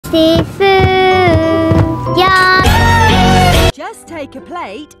tasty food. Yum! Just take a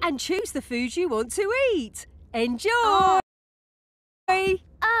plate and choose the food you want to eat. Enjoy!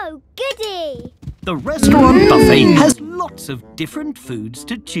 Oh, goody! The restaurant buffet has lots of different foods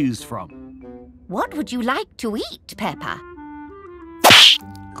to choose from. What would you like to eat, Peppa?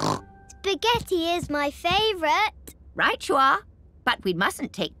 Spaghetti is my favourite. Right you are. But we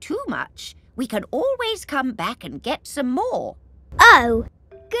mustn't take too much. We can always come back and get some more. Oh,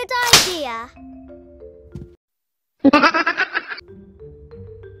 good idea.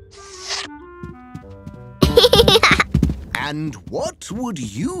 And what would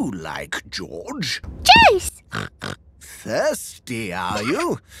you like, George? Juice! Thirsty, are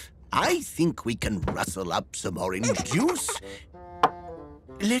you? I think we can rustle up some orange juice.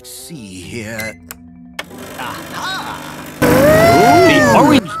 Let's see here. Aha! The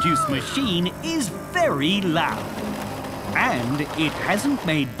orange juice machine is very loud. And it hasn't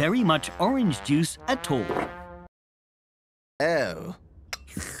made very much orange juice at all. Oh.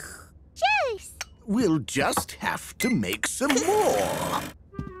 Juice! We'll just have to make some more.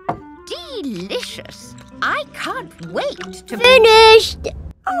 Delicious. I can't wait to... Finished!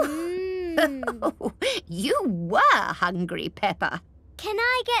 Oh, you were hungry, Peppa. Can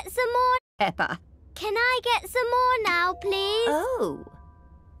I get some more? Peppa. Can I get some more now, please? Oh.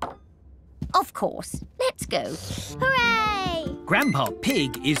 Of course. Let's go. Hooray! Grandpa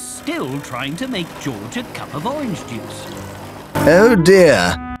Pig is still trying to make George a cup of orange juice. Oh,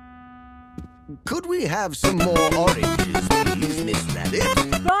 dear. Could we have some more oranges, please, Miss Rabbit?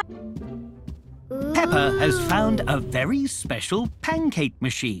 Peppa has found a very special pancake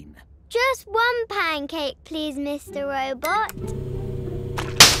machine. Just one pancake, please, Mr. Robot.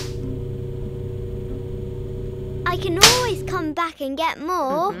 I can always come back and get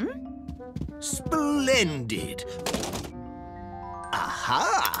more. Splendid.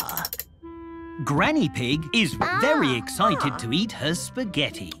 Aha! Granny Pig is very excited to eat her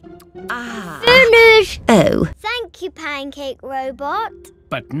spaghetti. Finished! Oh. Thank you, Pancake Robot.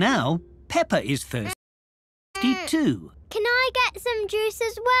 But now Peppa is thirsty too. Can I get some juice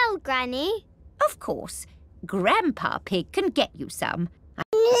as well, Granny? Of course. Grandpa Pig can get you some.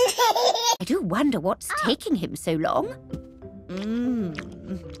 I do wonder what's taking him so long.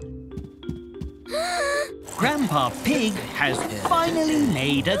 Grandpa Pig has finally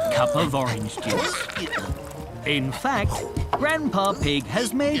made a cup of orange juice. In fact, Grandpa Pig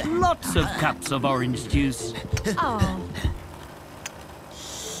has made lots of cups of orange juice.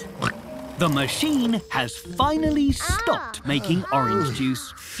 The machine has finally stopped making orange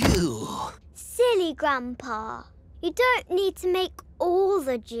juice. Phew. Silly Grandpa. You don't need to make all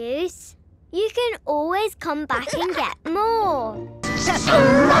the juice. You can always come back and get more. Peppa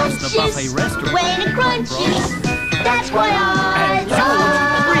loves the buffet restaurant. When it crunches, that's why I And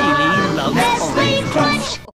George really loves orange juice.